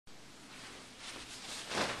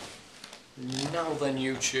Now then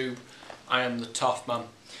YouTube, I am the Toff Man.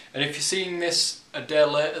 And if you're seeing this a day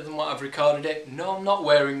later than what I've recorded it, no, I'm not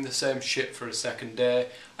wearing the same shit for a second day.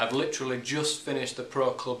 I've literally just finished the Pro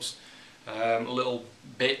Club's little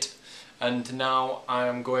bit, and now I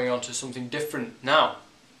am going on to something different. Now,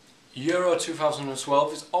 Euro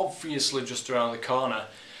 2012 is obviously just around the corner,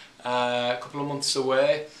 a couple of months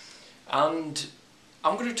away, and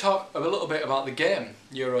I'm going to talk a little bit about the game,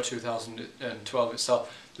 Euro 2012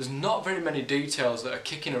 itself. There's not very many details that are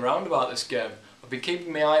kicking around about this game. I've been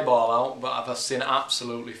keeping my eyeball out, but I've seen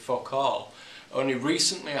absolutely fuck all. Only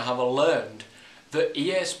recently I have learned that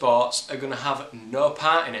EA Sports are going to have no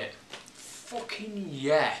part in it. Fucking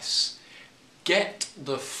yes. Get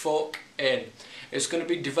the fuck in. It's going to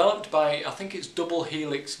be developed by, I think it's Double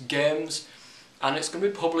Helix Games, and it's going to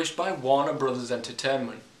be published by Warner Brothers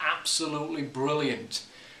Entertainment. Absolutely brilliant.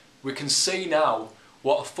 We can see now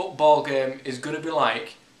what a football game is going to be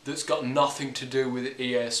like that's got nothing to do with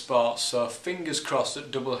EA Sports, so fingers crossed that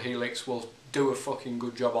Double Helix will do a fucking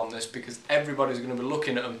good job on this, because everybody's going to be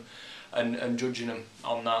looking at them and judging them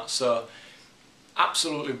on that. So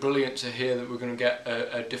absolutely brilliant to hear that we're going to get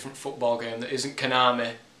a different football game that isn't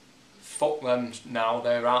Konami. Fuck them now,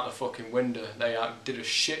 they're out the fucking window. They did a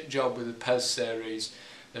shit job with the PES series.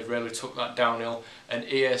 They've really took that downhill. And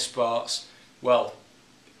EA Sports, well,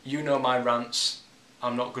 you know my rants,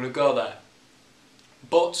 I'm not going to go there.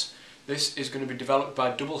 But this is going to be developed by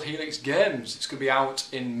Double Helix Games. It's going to be out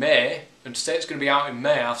in May, and to say it's going to be out in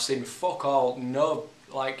May, I've seen fuck all, no,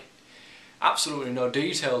 like, absolutely no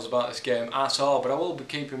details about this game at all, but I will be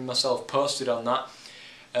keeping myself posted on that.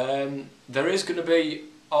 There is going to be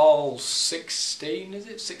all 16, is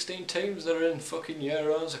it 16 teams that are in fucking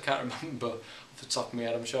Euros? I can't remember off the top of my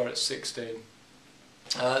head, I'm sure it's 16.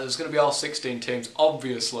 There's going to be all 16 teams,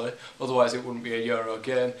 obviously, otherwise it wouldn't be a Euro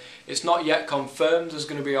game. It's not yet confirmed there's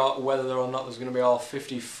going to be whether or not there's going to be all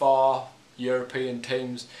 54 European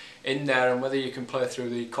teams in there, and whether you can play through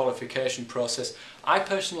the qualification process. I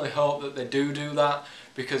personally hope that they do that,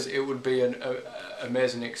 because it would be an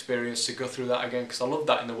amazing experience to go through that again, because I loved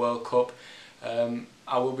that in the World Cup.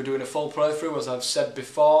 I will be doing a full playthrough, as I've said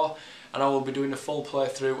before, and I will be doing a full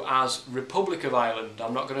playthrough as Republic of Ireland.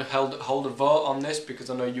 I'm not going to hold a vote on this, because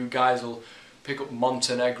I know you guys will pick up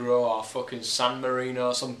Montenegro or fucking San Marino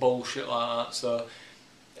or some bullshit like that. So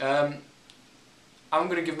I'm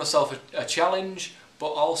going to give myself a challenge, but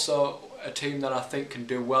also a team that I think can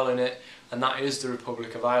do well in it, and that is the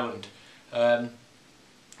Republic of Ireland.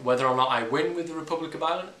 Whether or not I win with the Republic of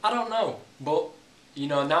Ireland, I don't know. But you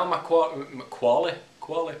know, now my Crawley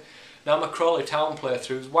Town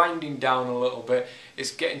playthrough is winding down a little bit.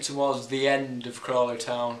 It's getting towards the end of Crawley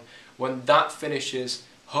Town. When that finishes,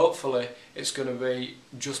 hopefully it's going to be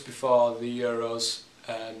just before the Euros.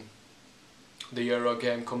 The Euro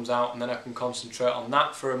game comes out, and then I can concentrate on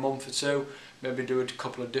that for a month or two, maybe do a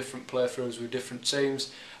couple of different playthroughs with different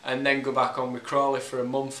teams, and then go back on with Crawley for a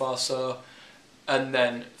month or so, and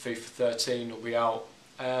then FIFA 13 will be out.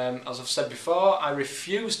 As I've said before, I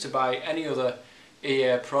refuse to buy any other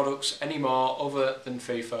EA products anymore other than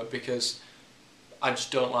FIFA, because I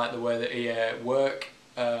just don't like the way that EA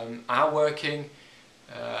are working,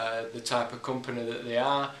 the type of company that they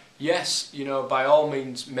are. Yes, you know, by all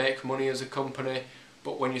means make money as a company,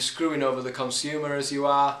 but when you're screwing over the consumer as you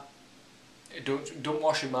are, it don't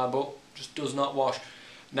wash in my book, just does not wash.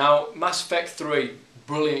 Now, Mass Effect 3,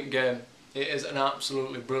 brilliant game. It is an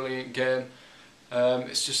absolutely brilliant game.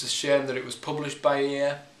 It's just a shame that it was published by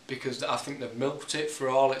EA, because I think they've milked it for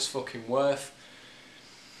all it's fucking worth.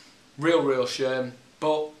 Real shame.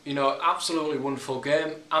 But, you know, absolutely wonderful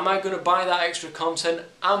game. Am I going to buy that extra content?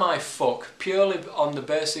 Am I fuck? Purely on the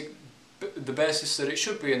basis that it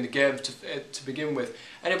should be in the game to begin with.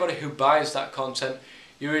 Anybody who buys that content,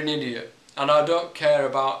 you're an idiot. And I don't care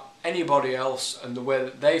about anybody else and the way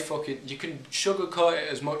that they fucking... You can sugarcoat it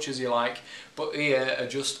as much as you like, but EA are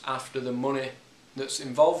just after the money that's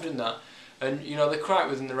involved in that. And, you know, they're quite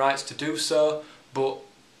within the rights to do so, but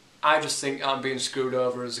I just think I'm being screwed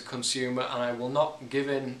over as a consumer, and I will not give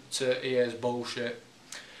in to EA's bullshit.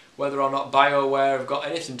 Whether or not BioWare have got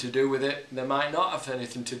anything to do with it, they might not have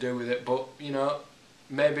anything to do with it, but, you know,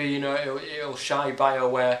 maybe, you know, it'll shy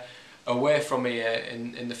BioWare away from EA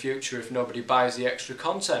in the future if nobody buys the extra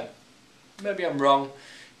content. Maybe I'm wrong,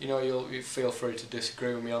 you know, you feel free to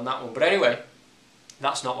disagree with me on that one. But anyway,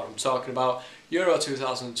 that's not what I'm talking about. Euro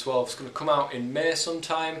 2012 is going to come out in May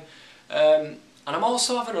sometime, and I'm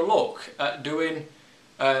also having a look at doing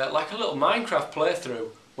like a little Minecraft playthrough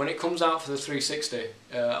when it comes out for the 360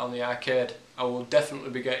 on the arcade. I will definitely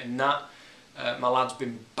be getting that. My lad's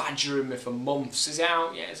been badgering me for months. Is it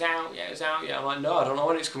out? Yeah, it's out. Yeah, it's out. Yeah. I'm like, no, I don't know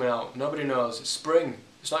when it's coming out. Nobody knows. It's spring.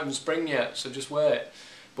 It's not even spring yet, so just wait.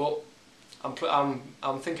 But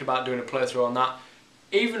I'm thinking about doing a playthrough on that.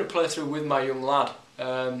 Even a playthrough with my young lad,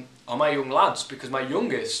 or my young lads, because my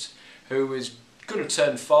youngest, who is going to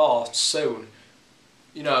turn 4 soon,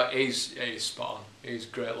 you know, he's spot on. He's a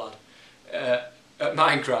great lad. At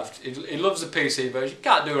Minecraft, he loves the PC version.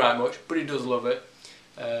 Can't do right much, but he does love it.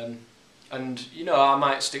 And you know, I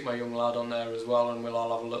might stick my young lad on there as well, and we'll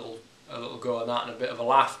all have a little go at that and a bit of a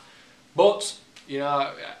laugh. But you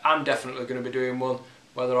know, I'm definitely going to be doing one.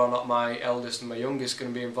 Whether or not my eldest and my youngest are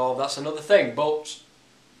going to be involved, that's another thing. But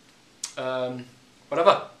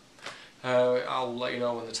whatever, I'll let you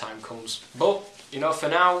know when the time comes. But you know, for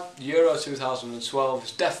now, Euro 2012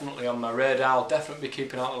 is definitely on my radar. I'll definitely be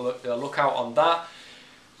keeping a lookout on that,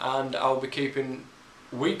 and I'll be keeping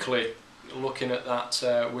weekly looking at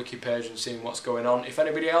that wiki page and seeing what's going on. If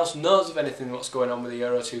anybody else knows of anything what's going on with the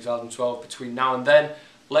Euro 2012 between now and then,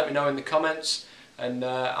 let me know in the comments, and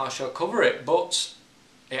I shall cover it. But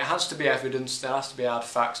it has to be evidence, there has to be hard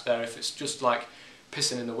facts there. If it's just like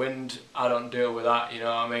pissing in the wind, I don't deal with that, you know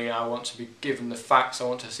what I mean? I want to be given the facts. I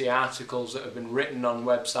want to see articles that have been written on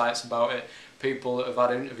websites about it, people that have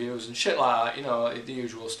had interviews and shit like that, you know, the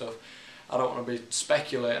usual stuff. I don't want to be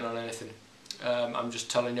speculating on anything. I'm just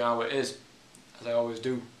telling you how it is, as I always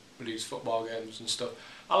do with these football games and stuff.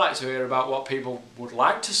 I like to hear about what people would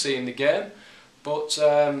like to see in the game, but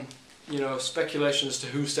you know, speculation as to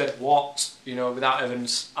who said what, you know, without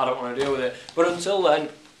evidence, I don't want to deal with it. But until then,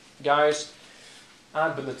 guys,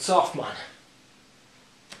 I've been the Toff Man.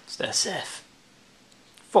 Stay safe.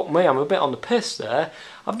 Fuck me, I'm a bit on the piss there.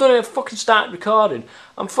 I've done it, fucking started recording.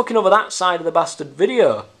 I'm fucking over that side of the bastard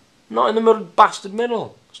video. Not in the bastard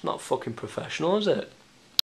middle. It's not fucking professional, is it?